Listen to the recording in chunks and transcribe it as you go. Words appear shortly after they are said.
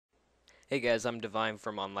Hey guys, I'm Divine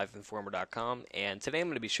from OnLiveInformer.com, and today I'm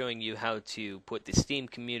going to be showing you how to put the Steam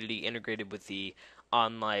community integrated with the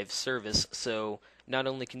OnLive service. So not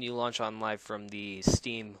only can you launch OnLive from the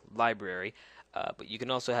Steam library, but you can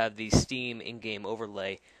also have the Steam in-game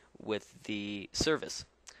overlay with the service.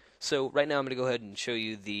 So right now I'm going to go ahead and show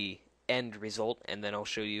you the end result, and then I'll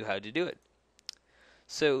show you how to do it.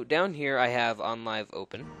 So down here I have OnLive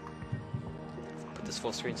open. Put this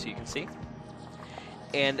full screen so you can see.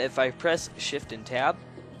 And if I press Shift and Tab,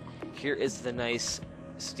 here is the nice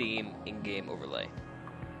Steam in-game overlay.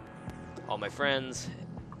 All my friends,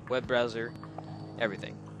 web browser,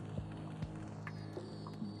 everything.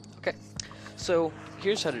 Okay, so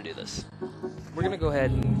here's how to do this. We're going to go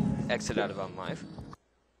ahead and exit out of OnLive.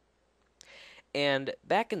 And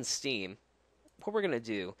back in Steam, what we're going to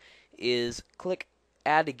do is click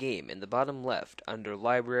Add a Game in the bottom left under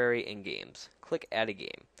Library and Games. Click Add a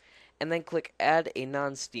Game. And then click Add a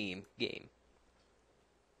Non-Steam Game.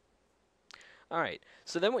 Alright,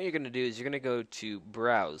 so then what you're going to do is you're going to go to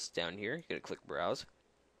Browse down here. You're going to click Browse.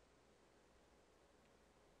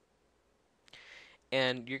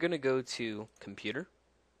 And you're going to go to Computer,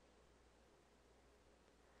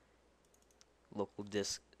 Local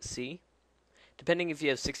Disk C. Depending if you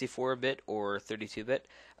have 64-bit or 32-bit,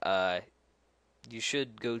 you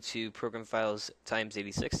should go to Program Files times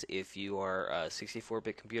 86 if you are a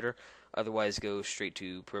 64-bit computer. Otherwise, go straight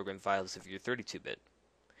to Program Files if you're 32-bit.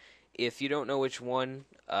 If you don't know which one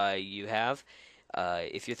you have,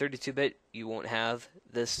 if you're 32-bit, you won't have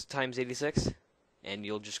this times 86, and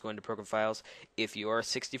you'll just go into Program Files. If you are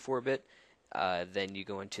 64-bit, then you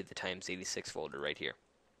go into the times 86 folder right here.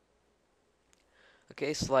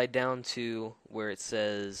 Okay, slide down to where it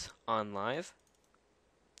says OnLive,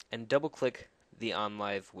 and double-click the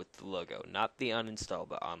OnLive with the logo, not the uninstall,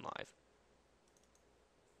 but OnLive.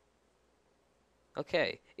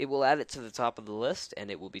 Okay, it will add it to the top of the list, and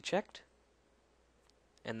it will be checked.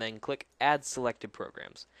 And then click Add Selected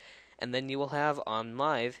Programs. And then you will have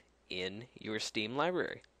OnLive in your Steam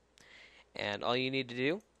library. And all you need to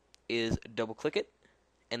do is double-click it,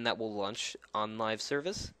 and that will launch OnLive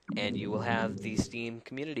service, and you will have the Steam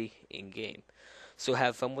community in-game. So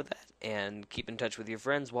have fun with that, and keep in touch with your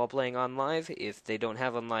friends while playing OnLive. If they don't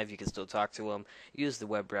have OnLive, you can still talk to them. Use the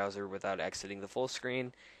web browser without exiting the full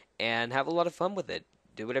screen, and have a lot of fun with it.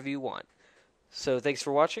 Do whatever you want. So thanks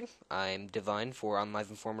for watching. I'm Divine for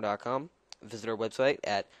OnLiveInformer.com. Visit our website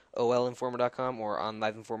at olinformer.com or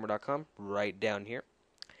OnLiveInformer.com right down here.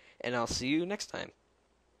 And I'll see you next time.